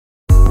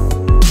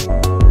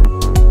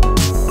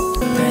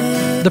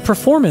The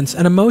performance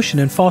and emotion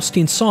in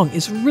Faustine's song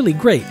is really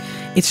great.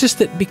 It's just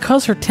that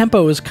because her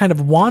tempo is kind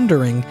of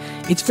wandering,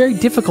 it's very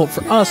difficult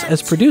for us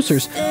as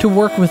producers to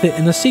work with it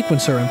in the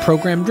sequencer and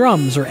program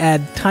drums or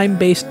add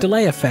time-based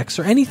delay effects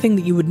or anything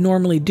that you would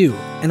normally do.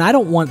 And I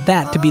don't want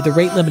that to be the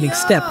rate-limiting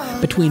step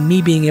between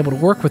me being able to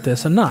work with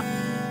this and not.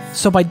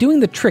 So by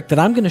doing the trick that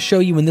I'm going to show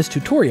you in this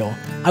tutorial,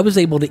 I was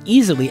able to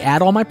easily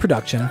add all my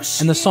production,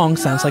 and the song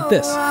sounds like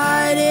this.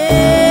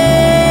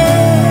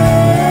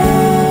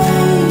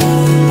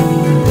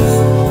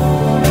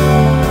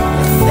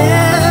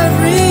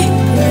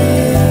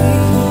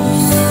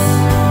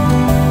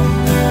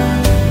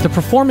 The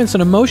performance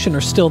and emotion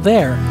are still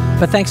there,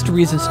 but thanks to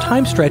Reason's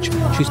time stretch,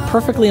 she's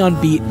perfectly on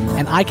beat,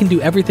 and I can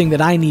do everything that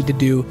I need to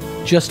do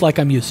just like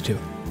I'm used to.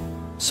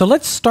 So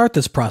let's start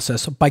this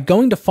process by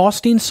going to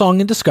Faustine's song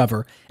in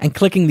Discover and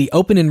clicking the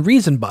Open in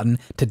Reason button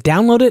to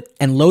download it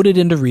and load it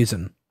into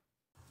Reason.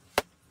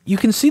 You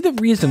can see that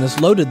Reason has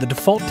loaded the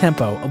default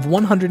tempo of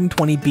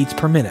 120 beats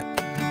per minute,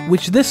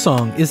 which this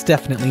song is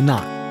definitely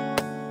not.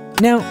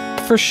 Now,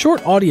 for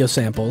short audio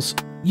samples,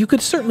 you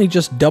could certainly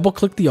just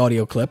double-click the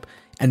audio clip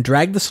and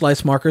drag the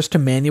slice markers to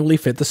manually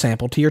fit the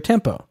sample to your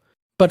tempo.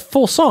 But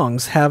full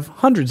songs have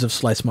hundreds of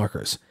slice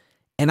markers.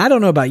 And I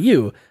don't know about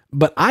you,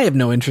 but I have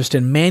no interest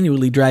in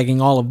manually dragging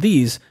all of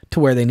these to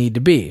where they need to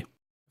be.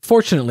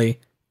 Fortunately,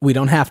 we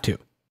don't have to.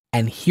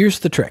 And here's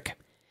the trick.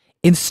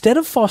 Instead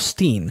of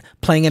Faustine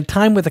playing in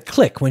time with a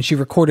click when she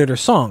recorded her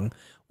song,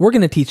 we're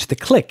going to teach the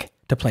click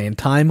to play in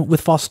time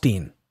with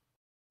Faustine.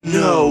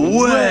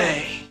 No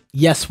way!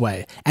 Yes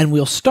way, and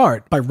we'll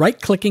start by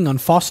right-clicking on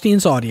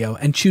Faustine's audio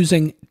and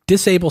choosing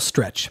Disable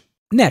Stretch.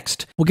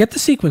 Next, we'll get the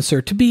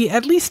sequencer to be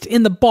at least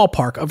in the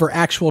ballpark of her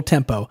actual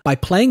tempo by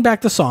playing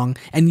back the song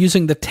and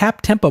using the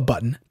Tap Tempo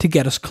button to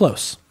get us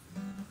close.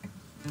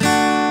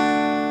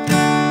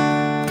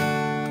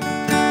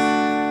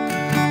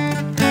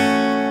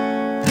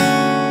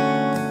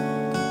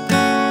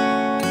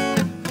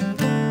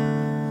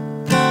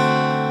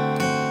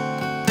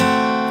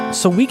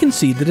 So we can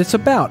see that it's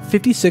about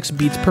 56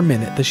 beats per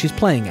minute that she's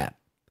playing at.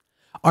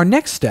 Our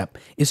next step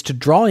is to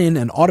draw in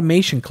an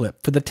automation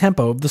clip for the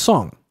tempo of the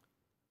song.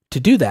 To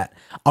do that,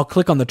 I'll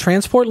click on the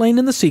transport lane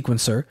in the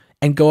sequencer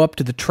and go up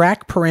to the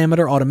Track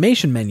Parameter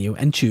Automation menu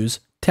and choose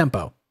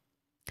Tempo.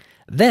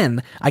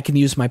 Then I can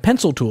use my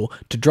pencil tool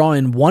to draw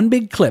in one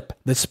big clip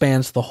that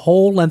spans the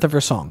whole length of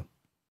her song.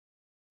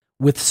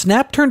 With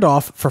Snap turned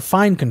off for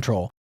fine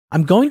control,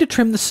 I'm going to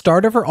trim the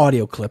start of her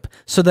audio clip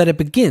so that it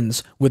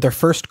begins with her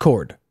first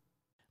chord.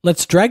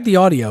 Let's drag the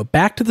audio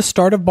back to the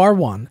start of bar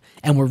 1,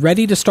 and we're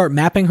ready to start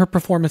mapping her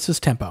performance's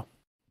tempo.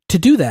 To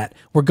do that,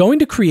 we're going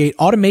to create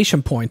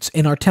automation points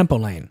in our tempo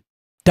lane.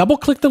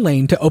 Double-click the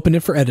lane to open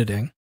it for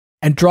editing,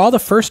 and draw the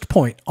first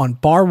point on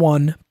bar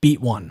 1,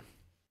 beat 1.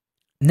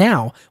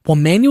 Now, we'll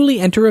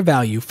manually enter a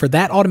value for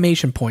that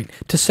automation point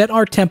to set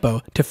our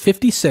tempo to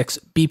 56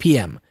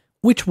 BPM,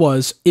 which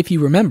was, if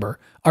you remember,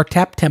 our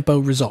tap tempo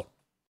result.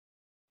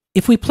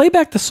 If we play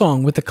back the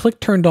song with the click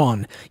turned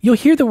on, you'll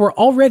hear that we're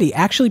already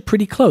actually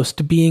pretty close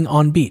to being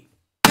on beat.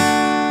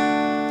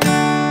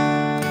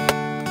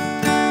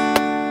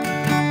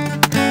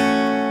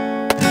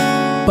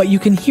 But you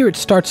can hear it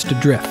starts to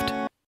drift.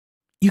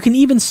 You can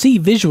even see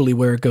visually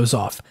where it goes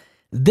off.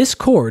 This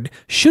chord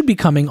should be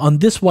coming on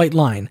this white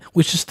line,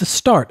 which is the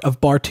start of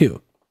bar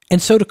 2.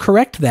 And so to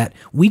correct that,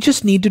 we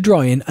just need to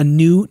draw in a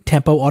new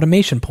tempo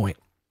automation point.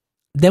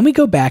 Then we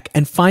go back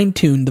and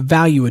fine-tune the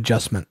value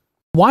adjustment.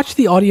 Watch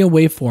the audio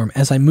waveform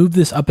as I move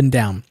this up and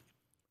down.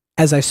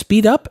 As I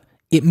speed up,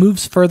 it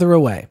moves further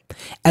away.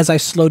 As I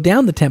slow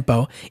down the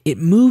tempo, it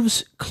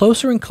moves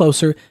closer and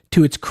closer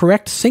to its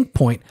correct sync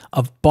point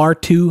of bar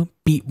 2,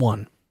 beat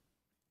 1.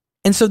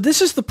 And so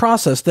this is the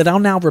process that I'll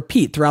now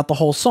repeat throughout the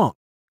whole song,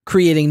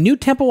 creating new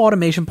tempo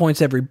automation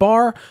points every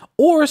bar,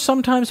 or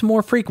sometimes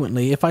more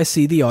frequently if I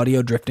see the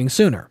audio drifting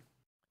sooner.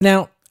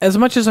 Now, as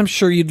much as I'm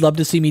sure you'd love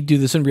to see me do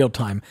this in real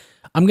time,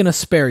 I'm going to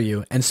spare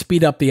you and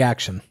speed up the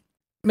action.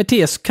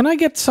 Matthias, can I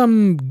get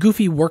some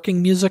goofy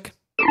working music?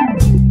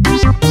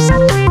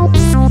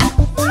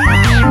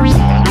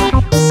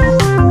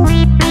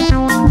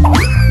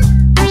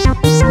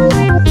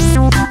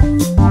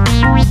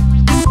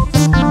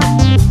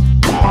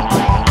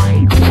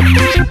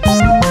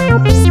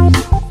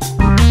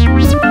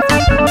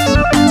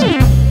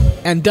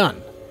 And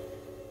done.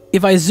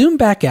 If I zoom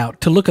back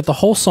out to look at the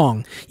whole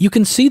song, you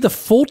can see the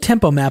full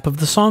tempo map of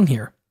the song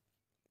here.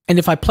 And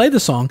if I play the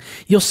song,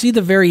 you'll see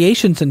the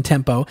variations in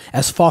tempo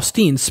as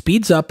Faustine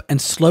speeds up and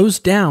slows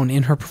down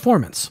in her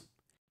performance.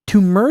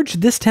 To merge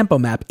this tempo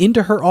map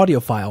into her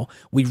audio file,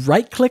 we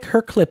right-click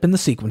her clip in the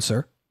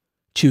sequencer,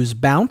 choose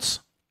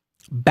Bounce,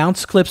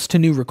 Bounce Clips to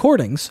New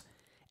Recordings,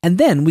 and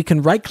then we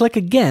can right-click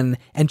again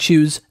and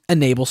choose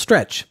Enable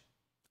Stretch.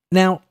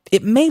 Now,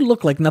 it may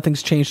look like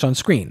nothing's changed on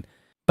screen,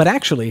 but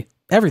actually,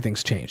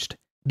 everything's changed.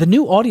 The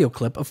new audio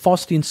clip of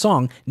Faustine's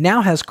song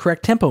now has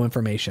correct tempo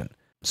information,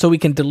 so we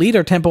can delete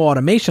our tempo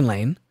automation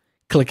lane,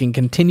 clicking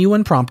Continue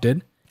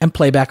unprompted, and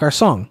play back our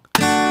song.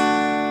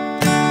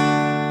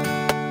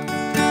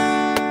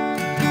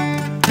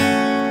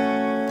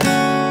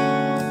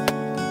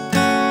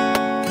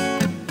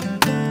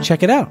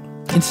 check it out.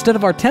 Instead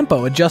of our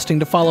tempo adjusting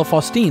to follow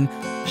Faustine,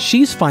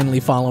 she's finally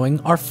following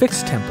our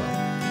fixed tempo.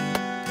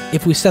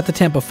 If we set the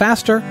tempo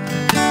faster,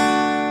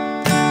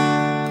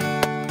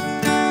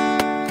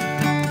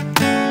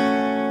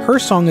 her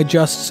song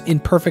adjusts in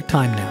perfect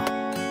time now.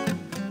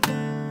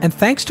 And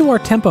thanks to our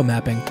tempo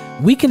mapping,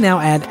 we can now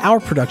add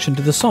our production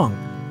to the song,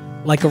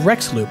 like a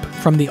Rex loop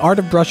from the Art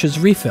of Brush's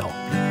refill.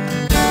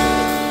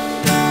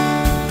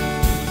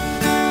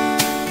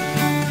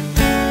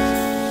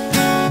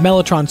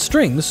 Mellotron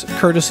strings,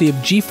 courtesy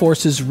of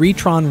G-Force's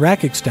Retron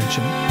rack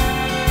extension.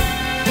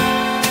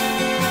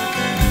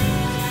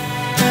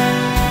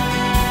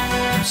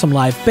 Some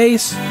live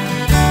bass.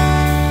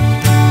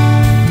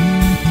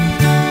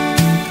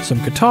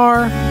 Some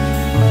guitar.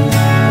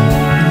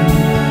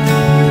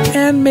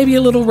 And maybe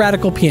a little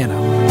radical piano.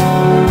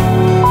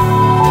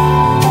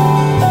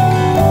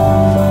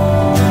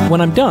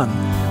 When I'm done,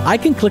 I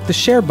can click the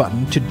share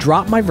button to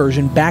drop my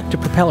version back to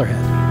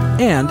Propellerhead.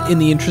 And, in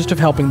the interest of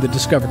helping the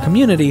Discover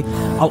community,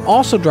 I'll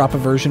also drop a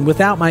version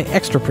without my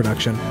extra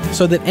production,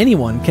 so that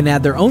anyone can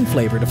add their own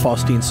flavor to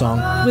Faustine's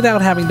song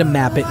without having to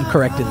map it and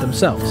correct it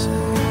themselves.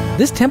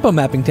 This tempo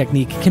mapping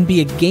technique can be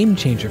a game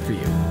changer for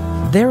you.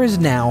 There is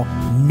now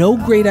no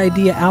great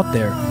idea out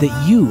there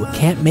that you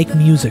can't make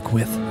music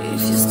with.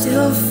 If you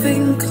still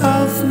think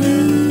of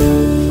me